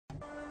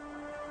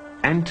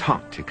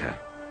Antarctica.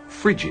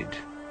 Frigid,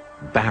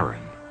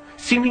 barren,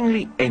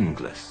 seemingly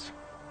endless.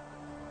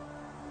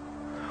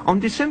 On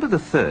December the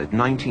 3rd,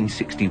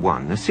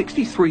 1961, a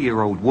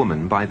 63-year-old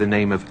woman by the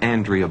name of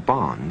Andrea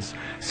Barnes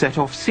set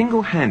off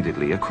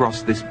single-handedly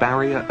across this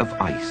barrier of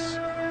ice.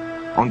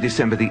 On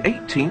December the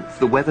 18th,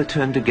 the weather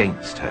turned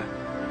against her.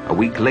 A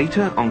week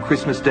later, on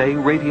Christmas Day,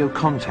 radio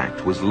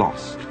contact was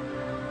lost.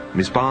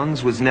 Miss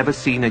Barnes was never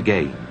seen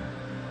again.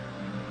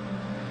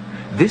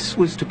 This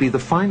was to be the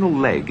final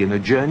leg in a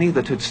journey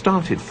that had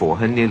started for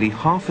her nearly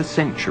half a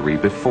century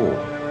before.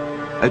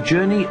 A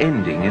journey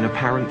ending in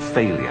apparent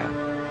failure.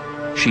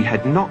 She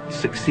had not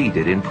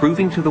succeeded in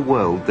proving to the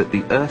world that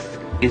the Earth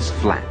is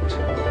flat.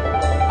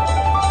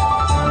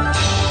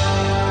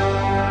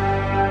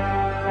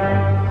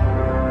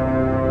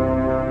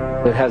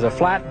 It has a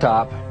flat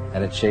top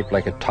and it's shaped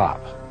like a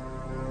top.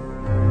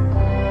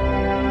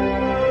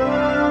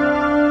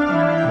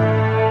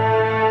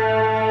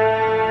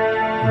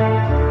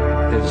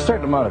 There's a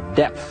certain amount of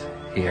depth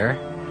here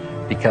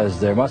because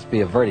there must be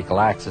a vertical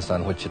axis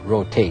on which it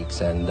rotates,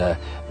 and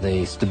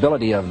the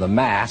stability of the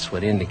mass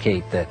would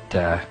indicate that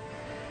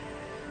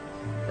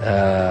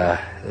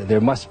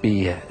there must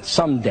be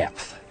some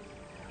depth,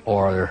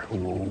 or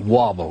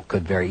wobble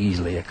could very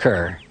easily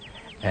occur,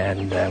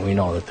 and we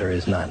know that there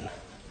is none.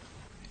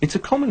 It's a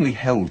commonly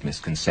held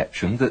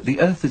misconception that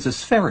the Earth is a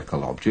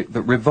spherical object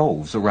that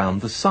revolves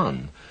around the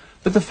Sun.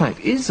 But the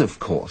fact is, of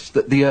course,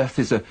 that the Earth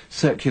is a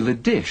circular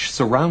dish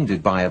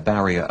surrounded by a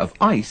barrier of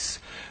ice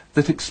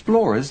that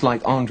explorers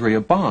like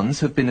Andrea Barnes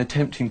have been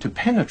attempting to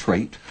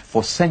penetrate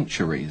for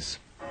centuries.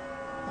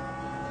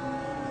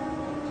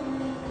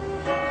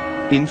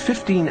 In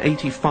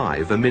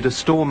 1585, amid a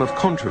storm of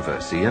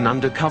controversy and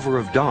under cover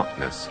of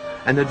darkness,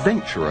 an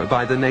adventurer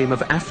by the name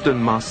of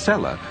Afton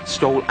Marcella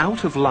stole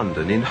out of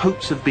London in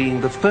hopes of being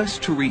the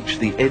first to reach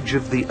the edge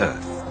of the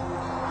Earth.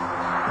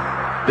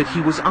 But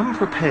he was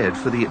unprepared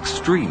for the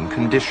extreme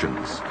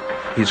conditions.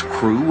 His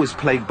crew was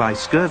plagued by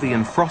scurvy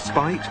and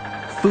frostbite.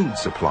 Food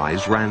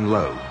supplies ran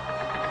low.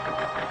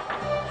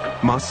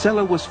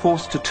 Marcella was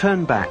forced to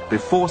turn back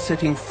before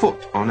setting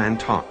foot on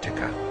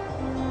Antarctica.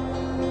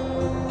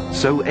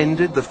 So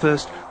ended the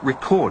first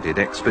recorded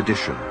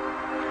expedition.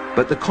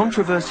 But the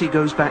controversy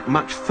goes back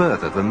much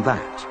further than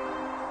that.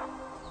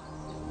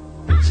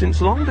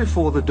 Since long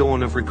before the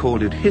dawn of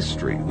recorded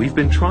history, we've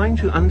been trying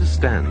to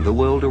understand the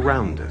world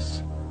around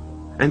us.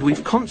 And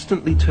we've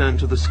constantly turned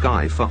to the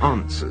sky for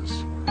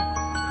answers.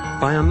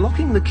 By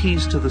unlocking the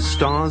keys to the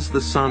stars,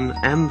 the sun,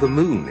 and the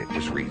moon, it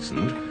was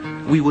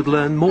reasoned, we would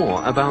learn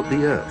more about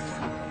the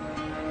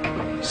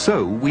Earth.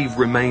 So we've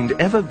remained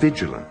ever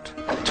vigilant,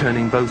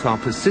 turning both our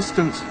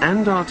persistence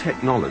and our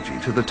technology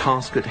to the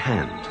task at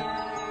hand.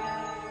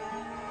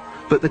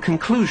 But the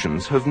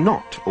conclusions have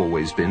not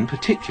always been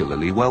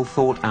particularly well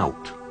thought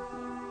out.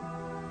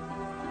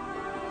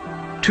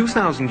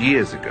 2,000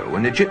 years ago,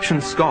 an Egyptian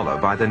scholar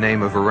by the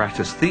name of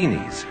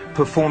Eratosthenes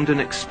performed an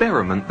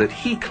experiment that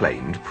he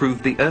claimed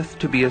proved the Earth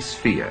to be a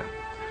sphere.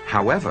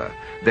 However,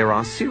 there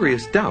are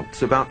serious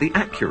doubts about the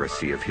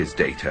accuracy of his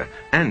data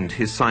and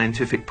his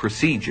scientific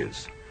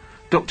procedures.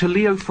 Dr.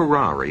 Leo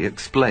Ferrari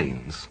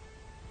explains.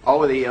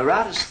 Oh, the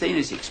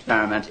Eratosthenes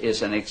experiment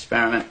is an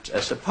experiment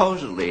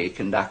supposedly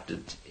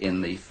conducted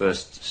in the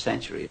 1st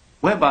century,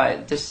 whereby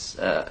this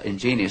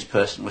ingenious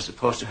person was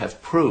supposed to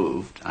have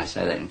proved, I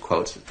say that in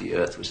quotes, that the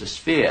Earth was a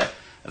sphere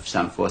of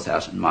some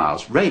 4,000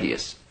 miles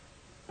radius.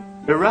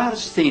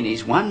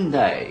 Eratosthenes one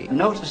day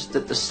noticed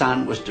that the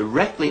sun was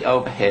directly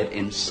overhead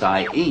in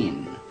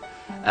Syene,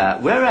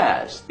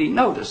 whereas he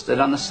noticed that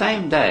on the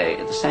same day,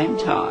 at the same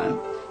time,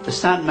 the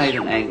sun made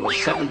an angle of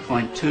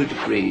 7.2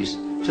 degrees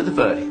to the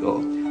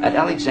vertical at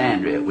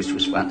Alexandria, which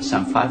was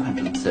some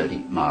 530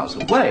 miles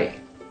away.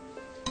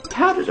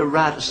 How did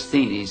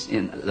Eratosthenes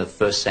in the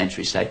 1st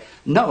century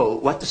know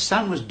what the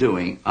sun was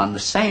doing on the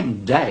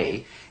same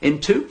day in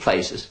two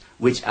places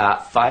which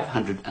are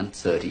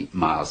 530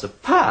 miles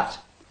apart?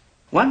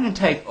 One can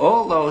take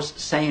all those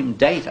same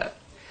data,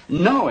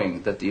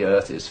 knowing that the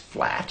Earth is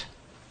flat.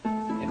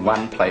 In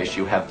one place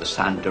you have the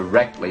sun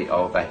directly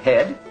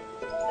overhead,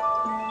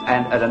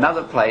 and at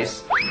another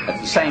place, at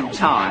the same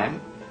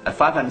time, at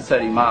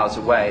 530 miles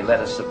away, let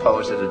us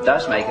suppose that it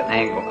does make an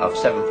angle of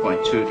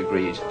 7.2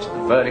 degrees to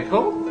the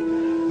vertical.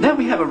 Then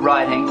we have a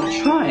right-angled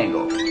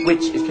triangle,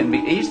 which it can be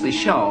easily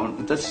shown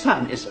that the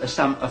sun is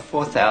some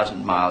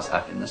 4,000 miles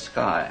up in the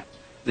sky.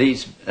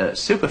 These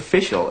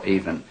superficial,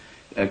 even,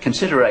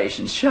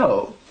 considerations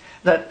show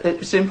that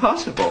it's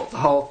impossible. The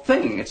whole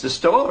thing, it's a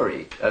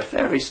story, a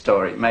fairy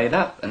story made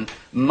up and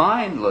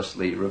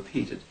mindlessly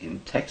repeated in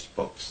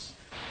textbooks.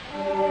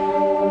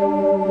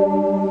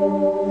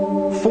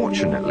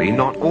 Fortunately,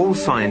 not all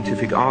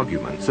scientific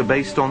arguments are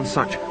based on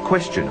such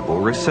questionable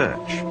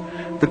research.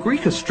 The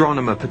Greek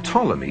astronomer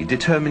Ptolemy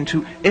determined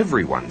to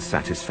everyone's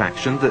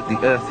satisfaction that the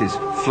Earth is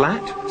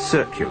flat,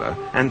 circular,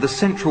 and the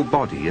central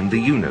body in the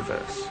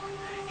universe.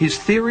 His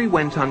theory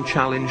went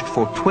unchallenged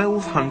for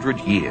 1,200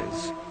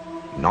 years.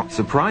 Not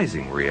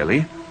surprising,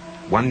 really.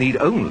 One need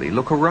only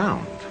look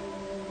around.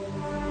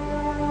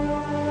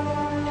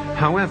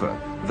 However,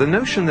 the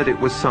notion that it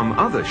was some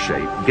other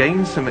shape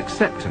gained some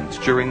acceptance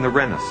during the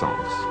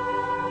Renaissance.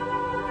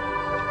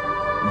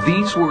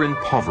 These were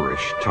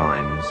impoverished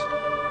times.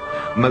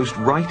 Most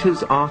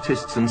writers,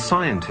 artists and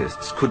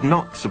scientists could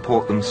not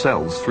support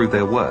themselves through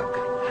their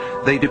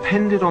work. They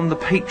depended on the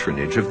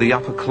patronage of the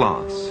upper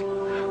class.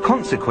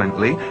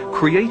 Consequently,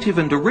 creative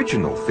and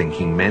original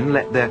thinking men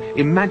let their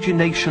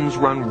imaginations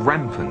run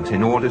rampant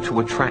in order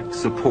to attract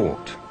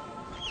support.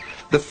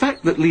 The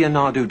fact that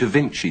Leonardo da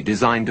Vinci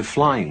designed a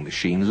flying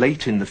machine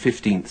late in the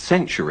 15th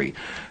century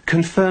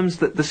confirms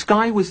that the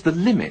sky was the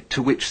limit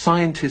to which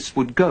scientists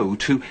would go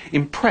to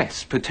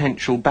impress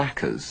potential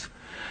backers.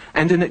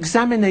 And an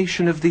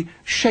examination of the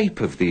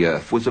shape of the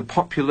Earth was a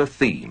popular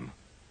theme.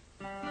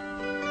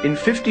 In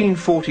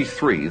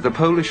 1543, the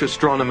Polish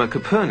astronomer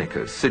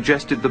Copernicus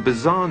suggested the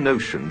bizarre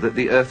notion that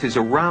the Earth is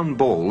a round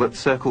ball that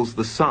circles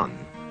the Sun.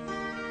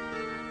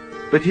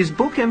 But his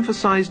book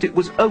emphasized it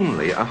was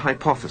only a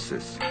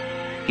hypothesis.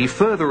 He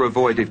further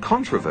avoided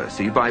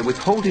controversy by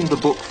withholding the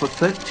book for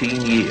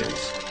 13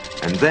 years,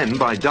 and then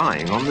by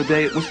dying on the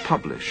day it was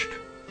published.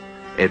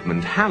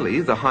 Edmund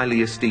Halley, the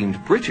highly esteemed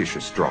British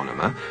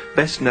astronomer,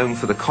 best known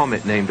for the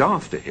comet named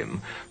after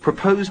him,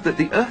 proposed that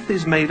the Earth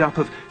is made up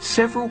of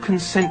several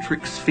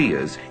concentric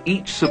spheres,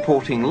 each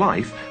supporting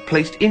life,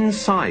 placed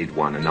inside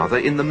one another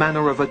in the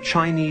manner of a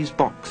Chinese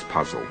box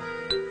puzzle.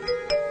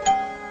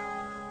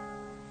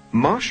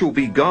 Marshall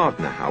B.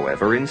 Gardner,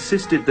 however,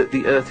 insisted that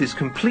the Earth is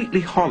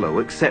completely hollow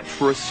except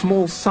for a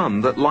small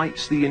sun that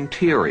lights the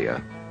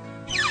interior.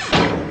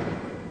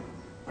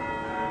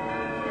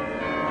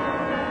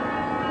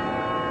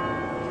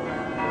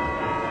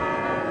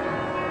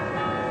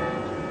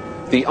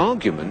 The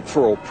argument,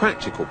 for all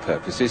practical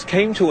purposes,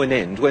 came to an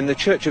end when the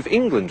Church of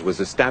England was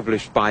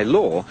established by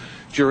law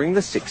during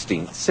the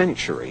 16th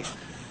century.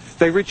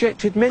 They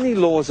rejected many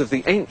laws of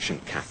the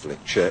ancient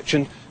Catholic Church,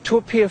 and to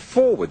appear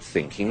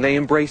forward-thinking, they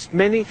embraced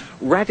many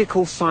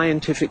radical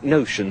scientific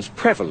notions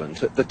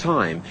prevalent at the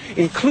time,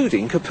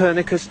 including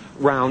Copernicus'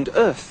 round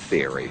Earth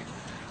theory.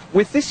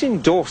 With this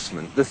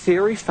endorsement, the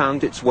theory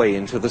found its way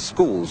into the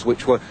schools,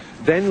 which were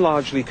then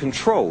largely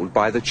controlled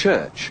by the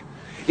Church.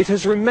 It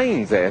has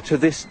remained there to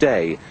this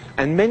day,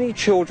 and many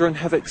children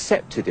have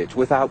accepted it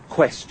without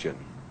question.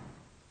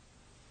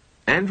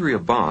 Andrea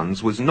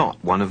Barnes was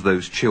not one of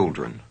those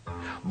children.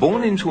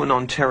 Born into an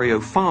Ontario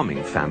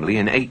farming family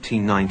in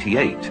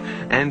 1898,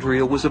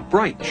 Andrea was a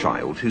bright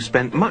child who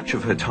spent much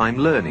of her time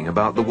learning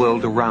about the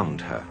world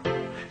around her.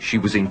 She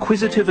was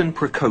inquisitive and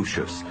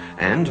precocious,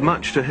 and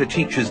much to her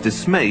teacher's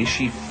dismay,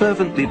 she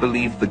fervently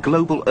believed the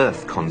global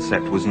Earth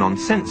concept was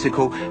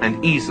nonsensical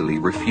and easily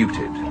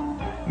refuted.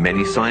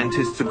 Many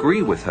scientists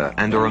agree with her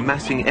and are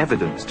amassing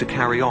evidence to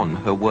carry on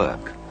her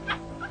work.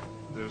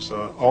 There's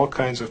all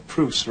kinds of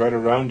proofs right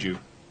around you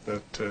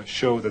that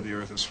show that the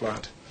Earth is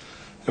flat.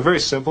 A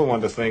very simple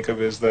one to think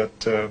of is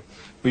that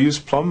we use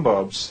plumb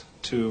bobs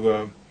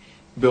to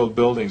build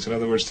buildings. In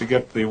other words, to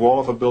get the wall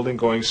of a building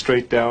going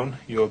straight down,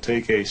 you'll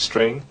take a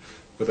string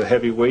with a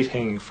heavy weight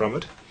hanging from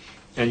it,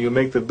 and you'll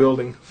make the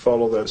building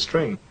follow that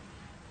string.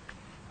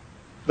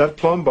 That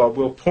plumb bob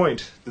will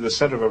point to the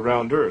center of a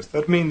round Earth.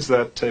 That means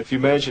that if you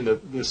imagine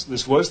that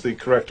this was the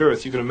correct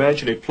Earth, you can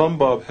imagine a plumb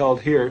bob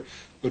held here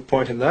would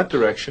point in that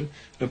direction,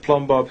 and a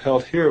plumb bob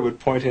held here would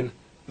point in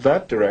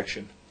that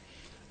direction.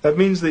 That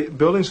means the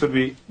buildings would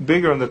be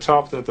bigger on the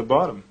top than at the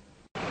bottom.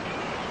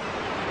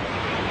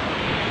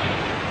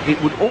 It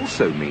would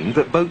also mean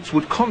that boats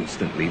would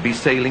constantly be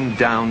sailing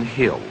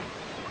downhill.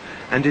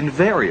 And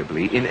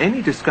invariably, in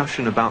any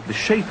discussion about the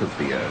shape of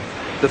the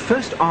Earth, the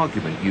first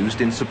argument used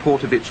in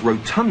support of its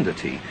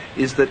rotundity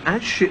is that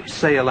as ships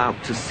sail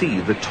out to sea,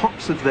 the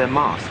tops of their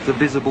masts are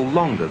visible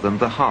longer than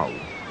the hull.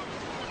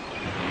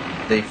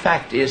 The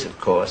fact is, of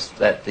course,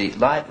 that the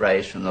light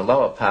rays from the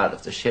lower part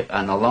of the ship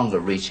are no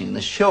longer reaching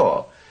the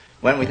shore.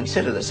 When we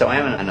consider that so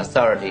eminent an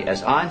authority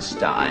as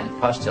Einstein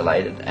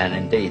postulated and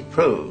indeed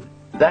proved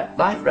that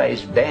light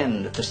rays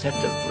bend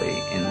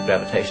perceptibly in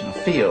gravitational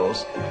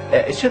fields,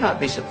 it should not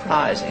be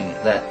surprising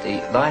that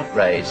the light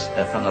rays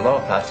from the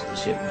lower parts of the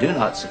ship do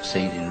not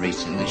succeed in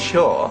reaching the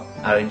shore,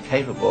 are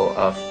incapable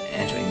of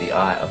entering the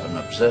eye of an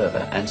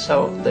observer, and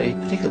so the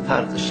particular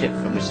part of the ship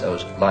from which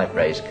those light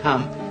rays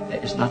come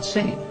is not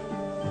seen.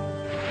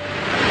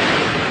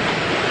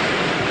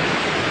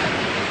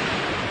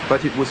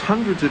 But it was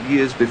hundreds of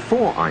years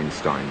before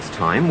Einstein's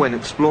time when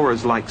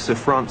explorers like Sir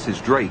Francis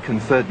Drake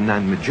and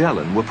Ferdinand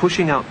Magellan were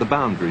pushing out the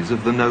boundaries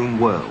of the known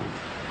world.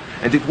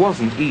 And it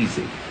wasn't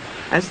easy.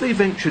 As they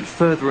ventured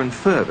further and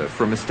further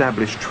from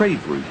established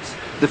trade routes,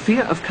 the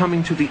fear of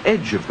coming to the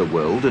edge of the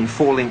world and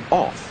falling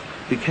off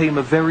became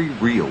a very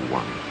real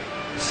one.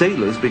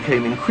 Sailors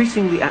became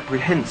increasingly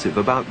apprehensive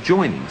about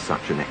joining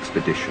such an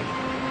expedition.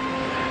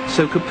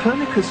 So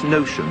Copernicus'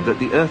 notion that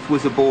the Earth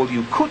was a ball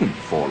you couldn't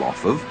fall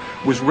off of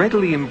was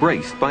readily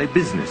embraced by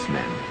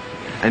businessmen.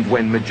 And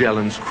when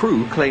Magellan's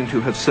crew claimed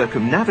to have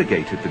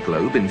circumnavigated the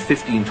globe in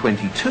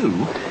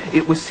 1522,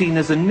 it was seen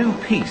as a new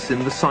piece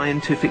in the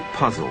scientific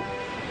puzzle.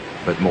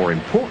 But more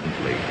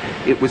importantly,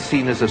 it was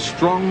seen as a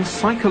strong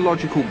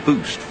psychological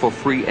boost for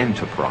free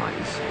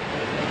enterprise.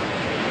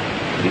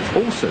 It's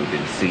also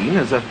been seen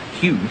as a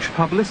huge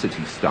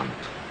publicity stunt.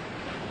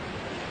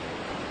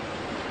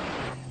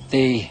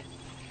 The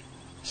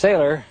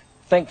sailor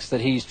thinks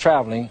that he's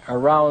traveling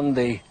around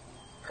the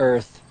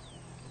Earth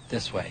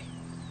this way,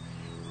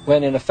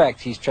 when in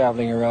effect he's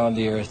traveling around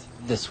the Earth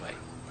this way.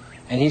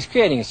 And he's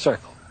creating a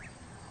circle.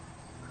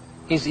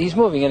 He's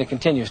moving in a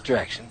continuous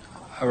direction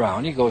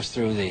around. He goes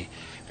through the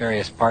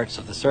various parts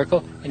of the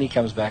circle, and he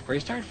comes back where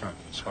he started from.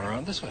 It's going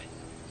around this way.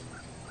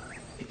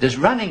 Does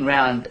running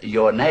round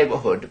your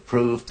neighborhood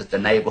prove that the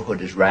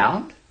neighborhood is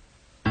round?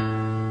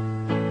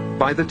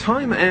 By the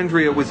time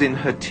Andrea was in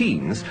her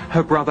teens,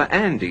 her brother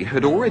Andy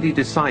had already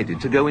decided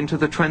to go into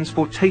the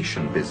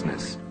transportation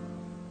business,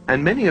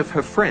 and many of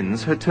her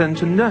friends had turned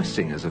to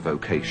nursing as a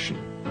vocation.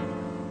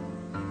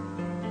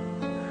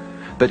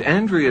 But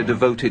Andrea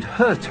devoted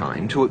her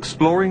time to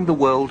exploring the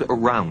world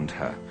around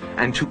her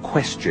and to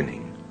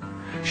questioning.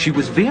 She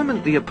was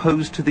vehemently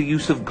opposed to the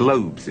use of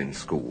globes in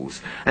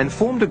schools and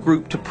formed a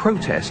group to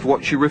protest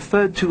what she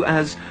referred to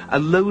as a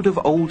load of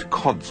old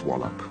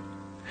codswallop.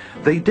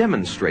 They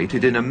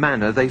demonstrated in a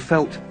manner they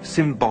felt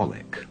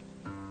symbolic.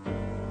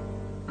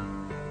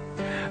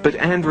 But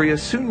Andrea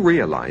soon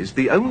realized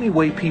the only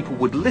way people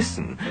would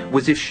listen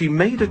was if she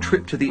made a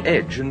trip to the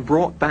edge and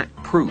brought back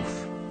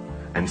proof.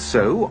 And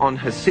so, on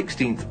her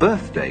 16th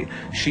birthday,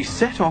 she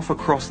set off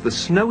across the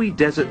snowy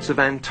deserts of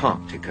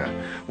Antarctica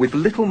with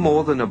little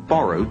more than a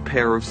borrowed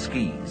pair of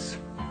skis.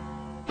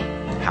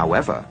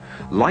 However,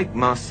 like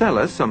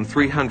Marcella some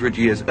 300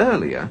 years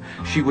earlier,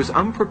 she was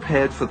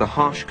unprepared for the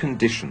harsh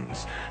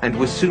conditions and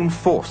was soon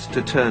forced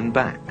to turn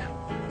back.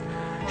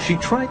 She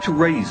tried to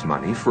raise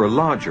money for a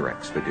larger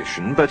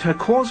expedition, but her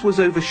cause was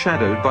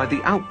overshadowed by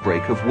the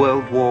outbreak of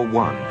World War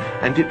I,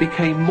 and it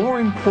became more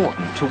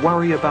important to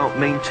worry about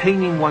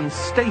maintaining one's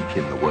stake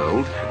in the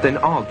world than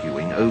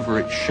arguing over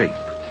its shape.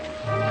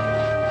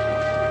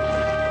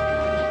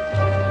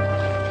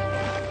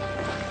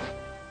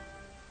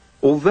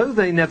 Although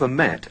they never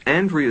met,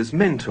 Andrea's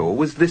mentor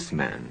was this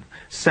man,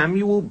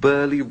 Samuel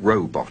Burley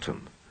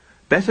Rowbottom,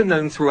 better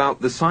known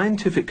throughout the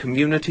scientific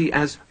community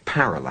as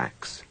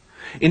Parallax.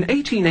 In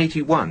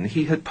 1881,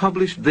 he had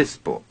published this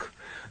book,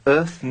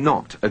 Earth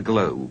Not a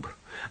Globe.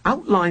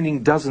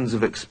 Outlining dozens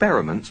of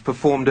experiments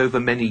performed over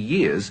many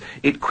years,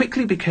 it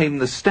quickly became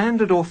the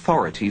standard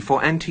authority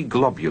for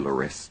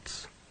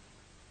anti-globularists.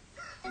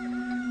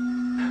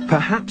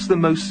 Perhaps the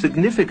most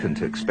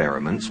significant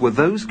experiments were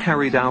those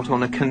carried out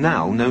on a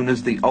canal known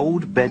as the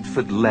Old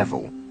Bedford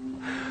Level.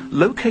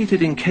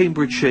 Located in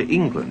Cambridgeshire,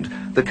 England,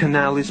 the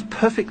canal is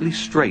perfectly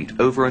straight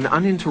over an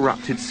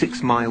uninterrupted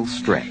 6-mile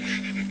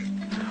stretch.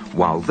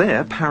 While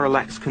there,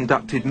 Parallax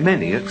conducted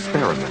many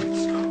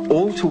experiments,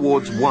 all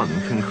towards one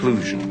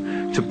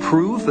conclusion, to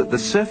prove that the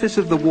surface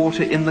of the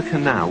water in the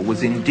canal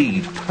was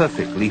indeed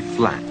perfectly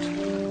flat.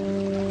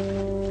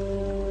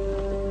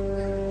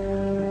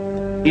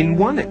 In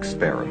one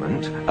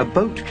experiment, a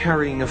boat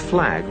carrying a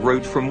flag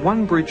rowed from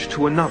one bridge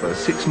to another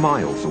 6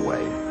 miles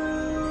away.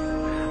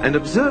 An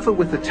observer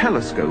with a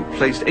telescope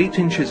placed 8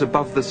 inches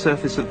above the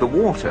surface of the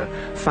water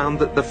found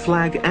that the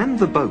flag and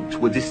the boat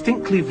were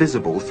distinctly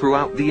visible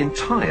throughout the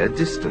entire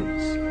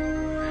distance.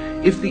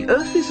 If the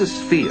Earth is a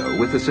sphere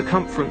with a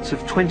circumference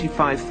of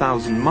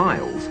 25,000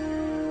 miles,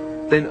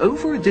 then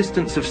over a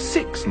distance of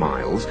 6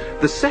 miles,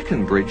 the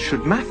second bridge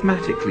should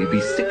mathematically be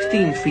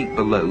 16 feet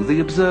below the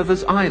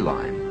observer's eye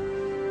line.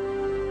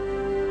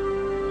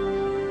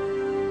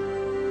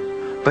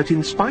 But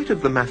in spite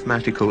of the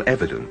mathematical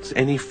evidence,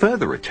 any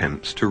further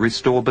attempts to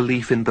restore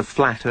belief in the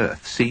flat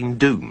Earth seem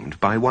doomed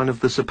by one of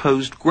the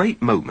supposed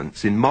great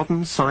moments in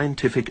modern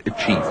scientific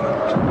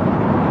achievement.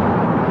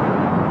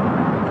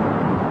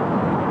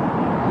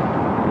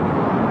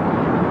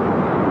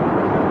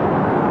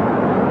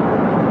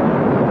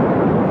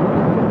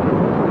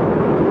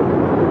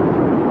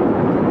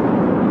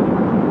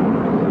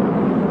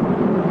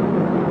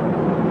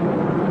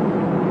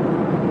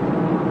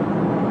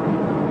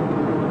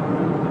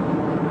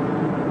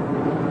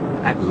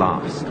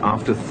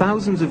 After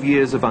thousands of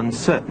years of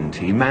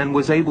uncertainty, man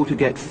was able to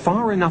get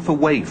far enough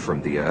away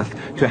from the Earth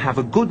to have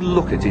a good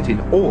look at it in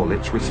all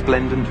its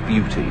resplendent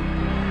beauty.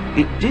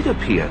 It did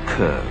appear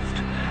curved,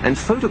 and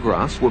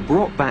photographs were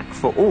brought back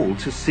for all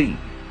to see.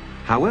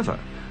 However,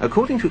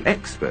 according to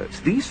experts,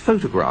 these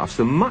photographs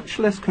are much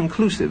less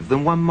conclusive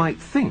than one might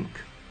think.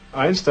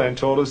 Einstein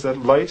told us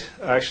that light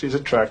actually is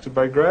attracted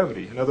by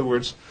gravity. In other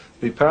words,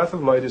 the path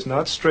of light is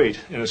not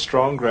straight in a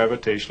strong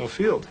gravitational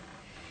field.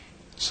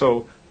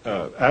 So,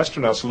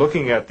 astronauts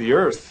looking at the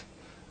Earth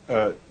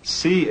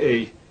see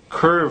a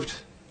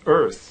curved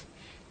Earth,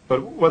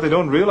 but what they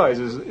don't realize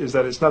is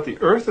that it's not the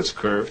Earth that's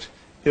curved,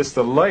 it's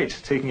the light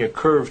taking a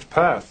curved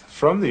path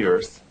from the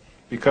Earth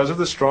because of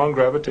the strong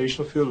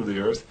gravitational field of the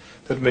Earth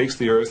that makes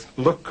the Earth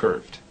look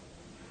curved.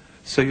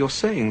 So you're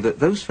saying that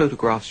those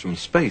photographs from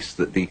space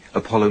that the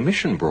Apollo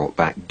mission brought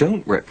back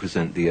don't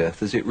represent the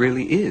Earth as it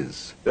really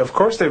is? Of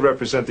course they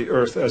represent the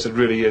Earth as it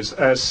really is,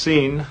 as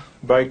seen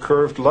by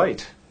curved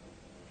light.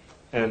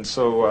 And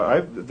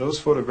so those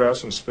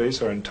photographs from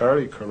space are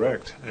entirely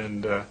correct.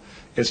 And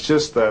it's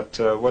just that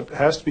what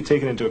has to be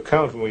taken into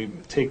account when we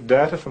take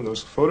data from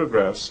those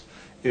photographs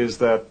is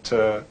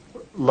that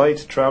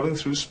light traveling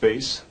through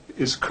space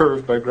is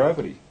curved by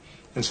gravity.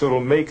 And so it'll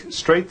make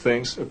straight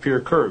things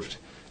appear curved.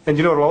 And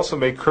you know, it'll also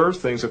make curved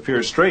things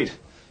appear straight.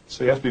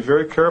 So you have to be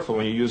very careful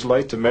when you use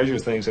light to measure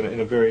things in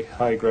a very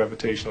high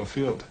gravitational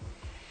field.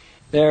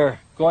 They're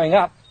going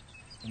up,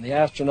 and the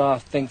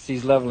astronaut thinks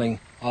he's leveling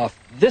off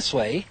this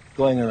way,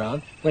 going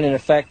around, when in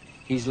effect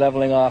he's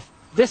leveling off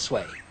this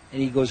way,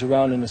 and he goes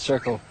around in a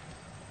circle,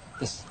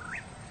 this,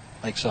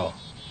 like so.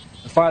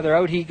 The farther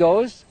out he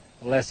goes,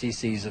 the less he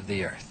sees of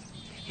the Earth.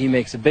 He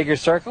makes a bigger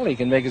circle, he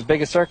can make as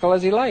big a circle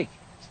as he likes,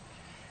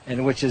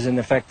 and which is in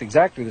effect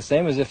exactly the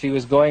same as if he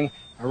was going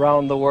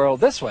around the world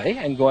this way,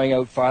 and going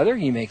out farther,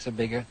 he makes a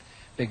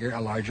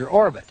larger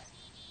orbit.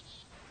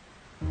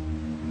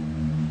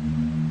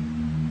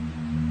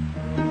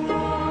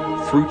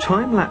 Through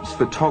time-lapse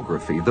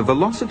photography, the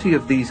velocity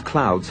of these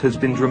clouds has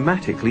been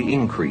dramatically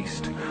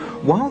increased.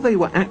 While they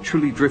were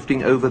actually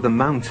drifting over the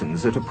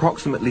mountains at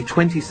approximately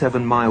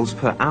 27 miles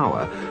per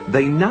hour,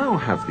 they now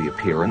have the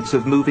appearance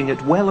of moving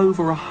at well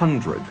over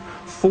 100,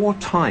 4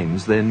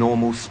 times their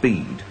normal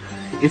speed.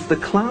 If the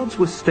clouds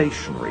were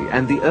stationary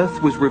and the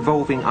Earth was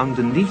revolving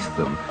underneath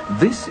them,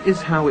 this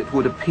is how it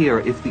would appear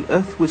if the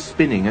Earth was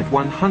spinning at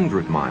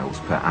 100 miles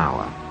per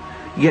hour.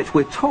 Yet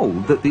we're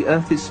told that the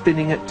Earth is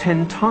spinning at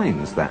 10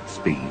 times that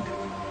speed.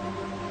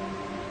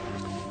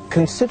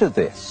 Consider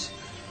this.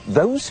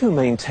 Those who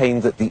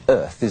maintain that the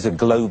Earth is a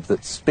globe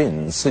that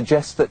spins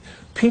suggest that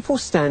people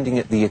standing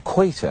at the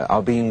equator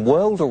are being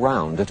whirled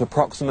around at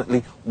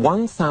approximately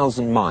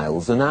 1,000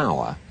 miles an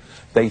hour.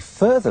 They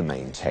further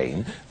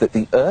maintain that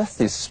the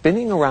Earth is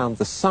spinning around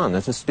the Sun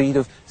at a speed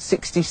of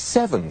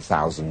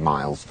 67,000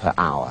 miles per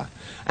hour,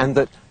 and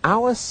that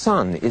our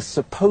Sun is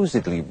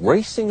supposedly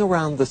racing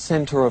around the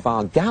center of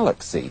our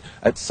galaxy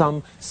at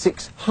some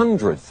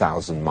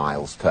 600,000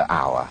 miles per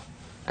hour.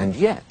 And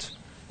yet,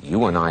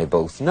 you and I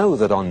both know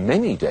that on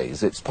many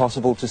days it's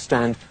possible to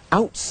stand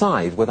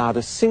outside without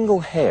a single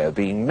hair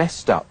being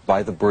messed up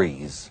by the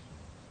breeze.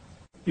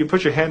 You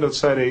put your hand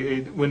outside a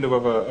window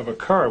of a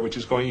car which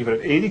is going even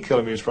at 80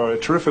 kilometers per hour, a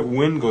terrific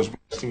wind goes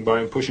blasting by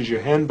and pushes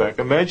your hand back.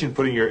 Imagine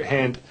putting your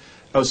hand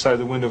outside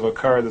the window of a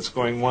car that's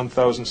going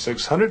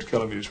 1,600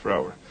 kilometers per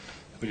hour.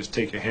 You just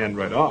take your hand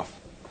right off.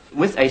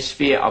 With a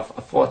sphere of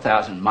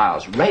 4,000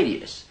 miles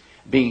radius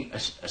being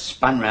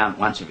spun round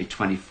once every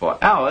 24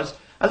 hours,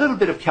 a little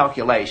bit of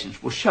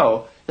calculations will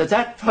show that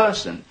that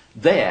person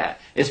there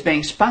is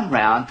being spun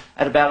round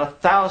at about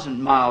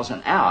 1,000 miles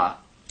an hour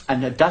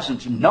and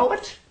doesn't know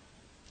it.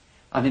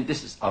 I mean,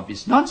 this is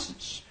obvious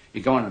nonsense.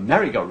 You go on a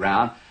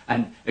merry-go-round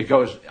and it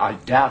goes, I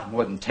doubt,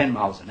 more than 10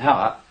 miles an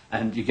hour,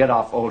 and you get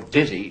off all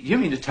dizzy. You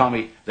mean to tell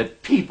me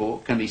that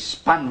people can be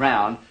spun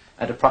round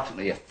at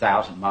approximately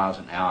 1,000 miles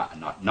an hour and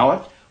not know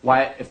it?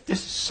 Why, if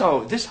this is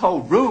so, this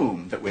whole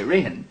room that we're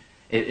in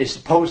is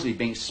supposedly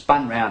being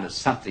spun round at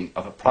something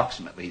of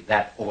approximately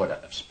that order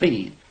of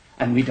speed,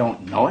 and we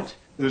don't know it?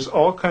 There's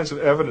all kinds of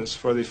evidence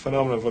for the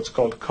phenomenon of what's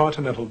called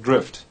continental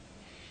drift.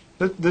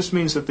 This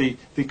means that the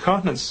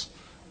continents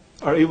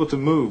are able to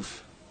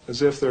move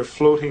as if they're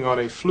floating on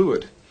a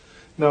fluid.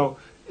 Now,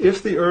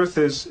 if the Earth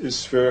is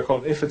spherical,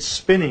 and if it's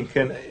spinning,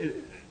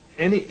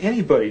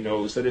 anybody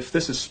knows that if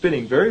this is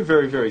spinning very,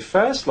 very, very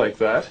fast like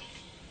that,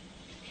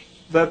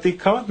 that the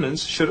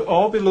continents should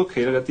all be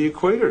located at the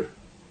equator,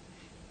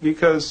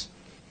 because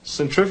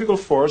centrifugal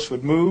force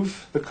would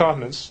move the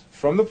continents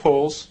from the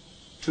poles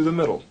to the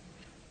middle.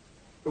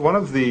 One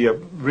of the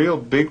real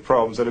big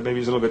problems that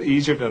maybe is a little bit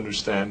easier to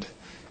understand,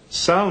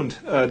 sound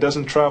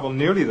doesn't travel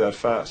nearly that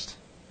fast.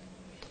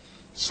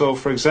 So,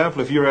 for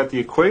example, if you're at the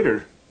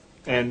equator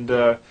and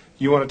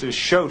you wanted to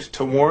shout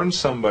to warn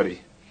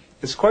somebody,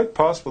 it's quite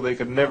possible they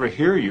could never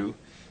hear you,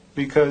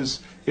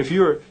 because if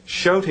you're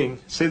shouting,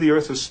 say the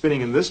Earth was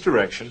spinning in this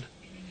direction,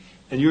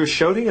 and you're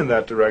shouting in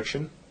that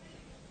direction,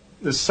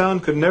 the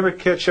sound could never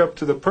catch up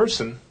to the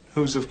person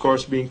who's, of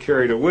course, being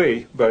carried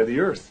away by the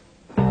Earth.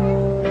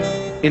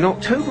 In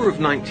October of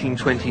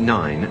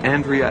 1929,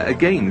 Andrea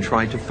again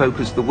tried to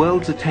focus the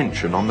world's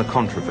attention on the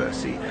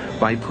controversy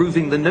by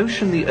proving the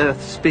notion the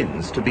Earth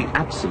spins to be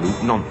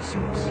absolute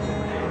nonsense.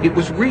 It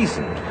was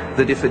reasoned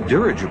that if a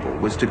dirigible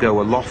was to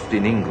go aloft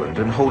in England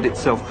and hold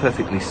itself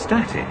perfectly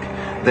static,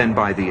 then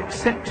by the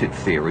accepted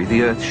theory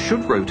the Earth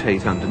should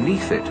rotate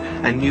underneath it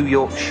and New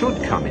York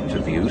should come into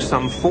view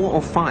some 4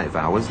 or 5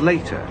 hours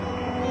later.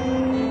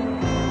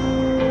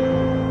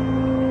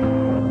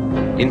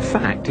 In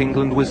fact,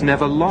 England was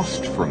never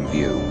lost from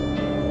view.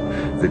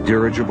 The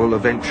dirigible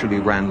eventually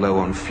ran low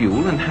on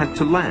fuel and had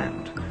to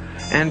land.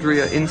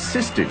 Andrea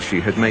insisted she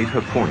had made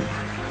her point.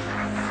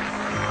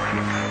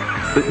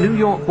 But New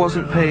York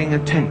wasn't paying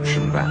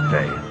attention that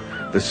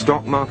day. The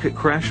stock market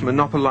crash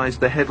monopolized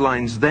the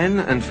headlines then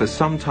and for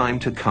some time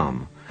to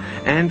come.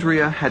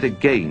 Andrea had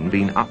again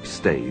been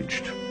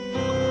upstaged.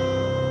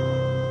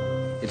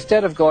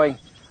 Instead of going,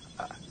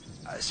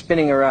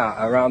 spinning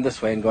around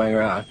this way and going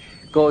around,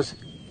 it goes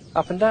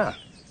up and down.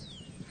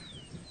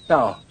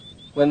 Now,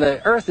 when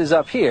the Earth is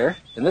up here,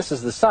 and this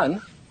is the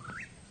sun,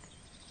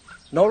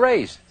 no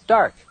rays,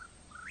 dark.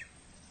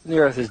 When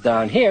the Earth is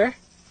down here,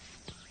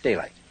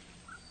 daylight.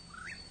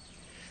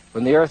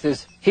 When the Earth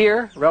is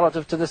here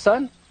relative to the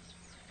sun,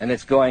 and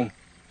it's going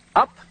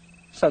up,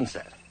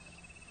 sunset,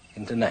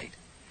 into night.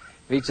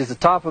 Reaches the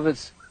top of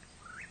its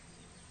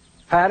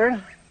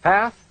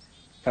path,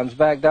 comes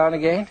back down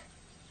again,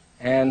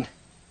 and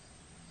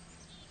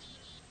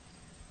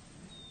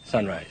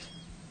sunrise.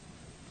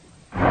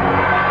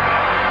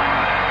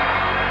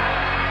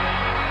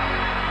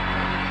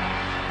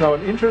 Now,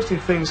 an interesting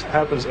thing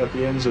happens at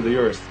the ends of the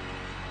Earth.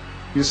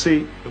 You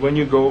see, when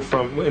you go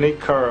on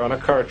a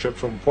car trip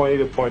from point A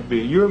to point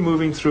B, you're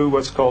moving through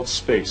what's called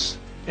space.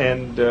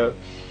 And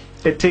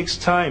it takes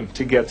time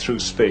to get through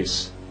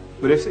space.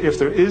 But if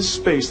there is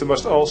space, there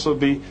must also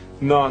be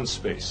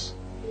non-space.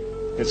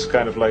 It's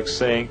kind of like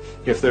saying,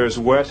 if there's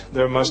wet,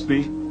 there must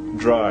be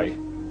dry.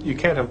 You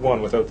can't have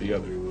one without the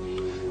other.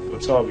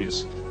 It's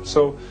obvious.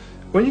 So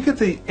when you get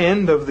the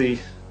end of the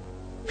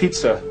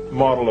pizza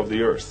model of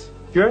the Earth,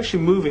 you're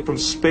actually moving from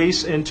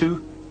space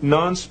into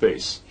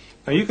non-space.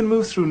 Now you can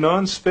move through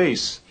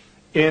non-space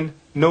in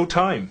no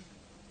time.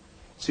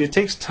 See, it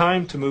takes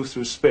time to move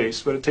through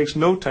space, but it takes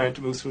no time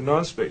to move through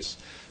non-space.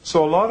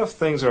 So a lot of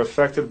things are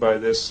affected by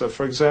this.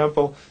 For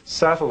example,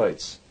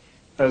 satellites,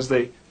 as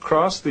they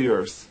cross the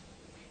Earth,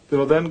 they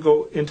will then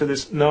go into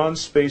this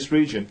non-space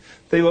region.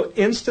 They will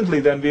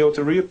instantly then be able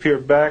to reappear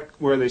back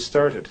where they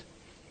started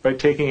by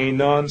taking a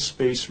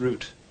non-space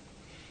route.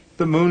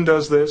 The moon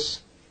does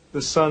this,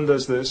 the sun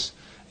does this,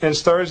 and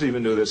stars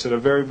even do this at a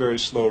very, very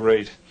slow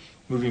rate,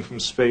 moving from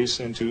space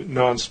into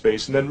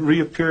non-space and then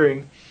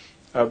reappearing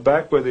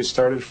back where they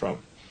started from.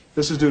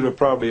 This is due to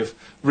probably of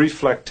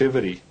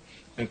reflectivity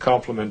and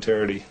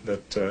complementarity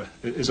that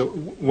is a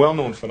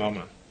well-known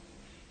phenomenon.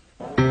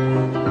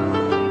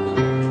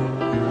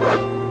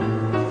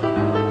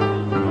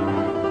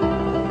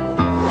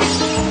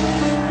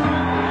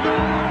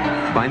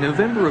 By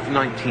November of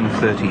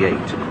 1938,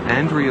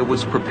 Andrea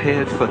was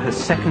prepared for her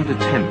second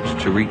attempt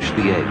to reach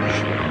the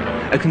edge.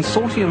 A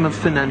consortium of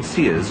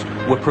financiers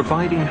were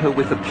providing her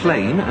with a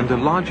plane and a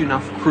large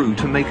enough crew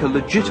to make a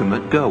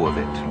legitimate go of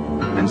it.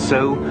 And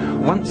so,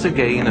 once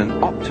again,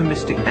 an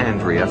optimistic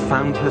Andrea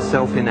found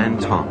herself in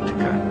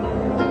Antarctica.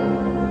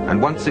 And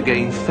once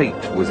again,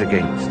 fate was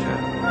against her.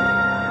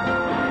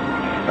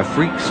 A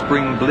freak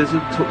spring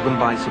blizzard took them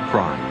by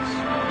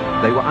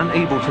surprise. They were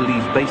unable to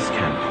leave base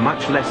camp,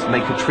 much less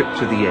make a trip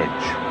to the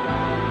edge.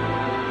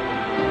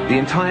 The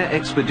entire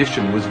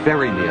expedition was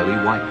very nearly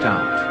wiped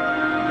out.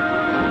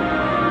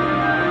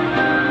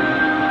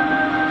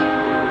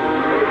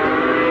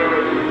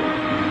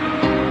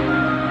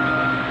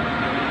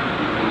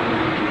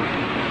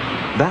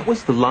 That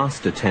was the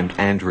last attempt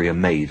Andrea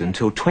made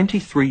until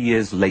 23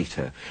 years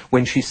later,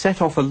 when she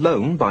set off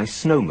alone by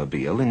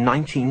snowmobile in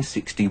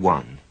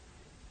 1961.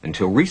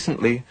 Until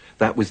recently,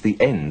 that was the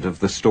end of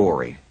the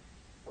story.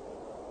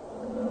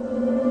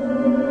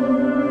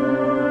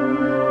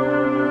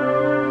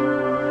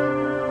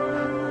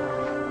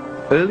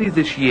 Early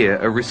this year,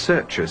 a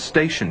researcher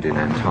stationed in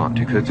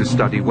Antarctica to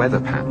study weather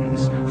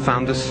patterns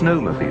found a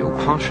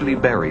snowmobile partially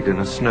buried in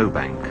a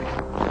snowbank.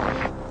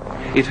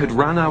 It had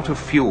run out of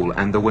fuel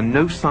and there were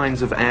no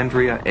signs of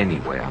Andrea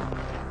anywhere.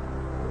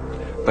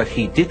 But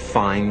he did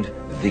find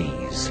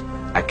these,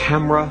 a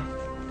camera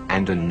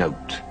and a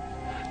note.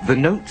 The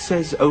note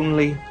says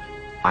only,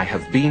 "I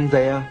have been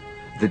there.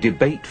 The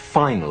debate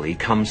finally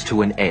comes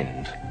to an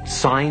end.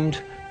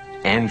 Signed,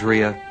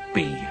 Andrea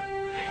B."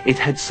 It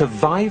had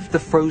survived the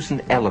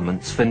frozen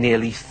elements for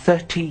nearly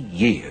 30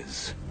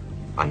 years.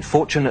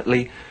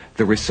 Unfortunately,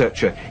 the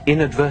researcher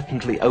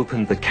inadvertently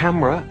opened the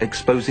camera,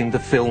 exposing the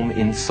film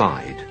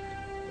inside.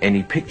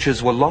 Any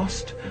pictures were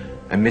lost,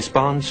 and Miss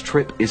Barnes'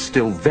 trip is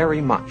still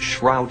very much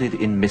shrouded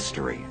in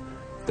mystery.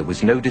 There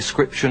was no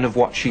description of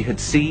what she had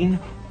seen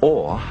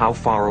or how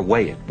far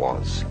away it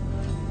was.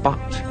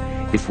 But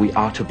if we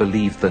are to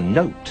believe the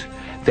note,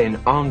 then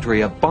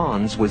Andrea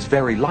Barnes was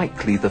very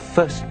likely the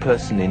first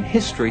person in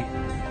history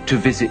to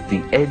visit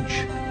the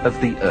edge of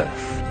the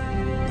Earth.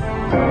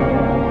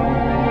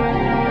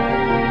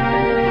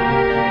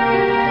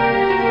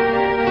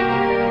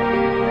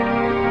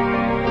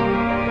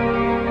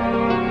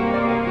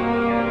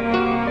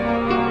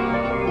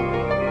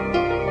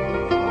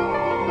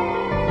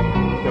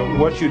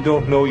 What you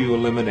don't know, you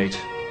eliminate.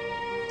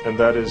 And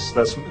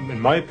that's in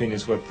my opinion,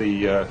 is what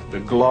the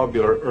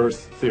globular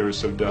Earth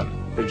theorists have done.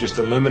 They've just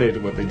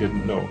eliminated what they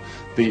didn't know.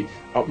 The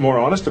more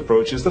honest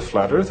approach is the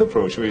flat Earth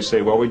approach, where you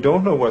say, well, we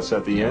don't know what's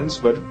at the ends,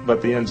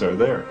 but the ends are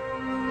there.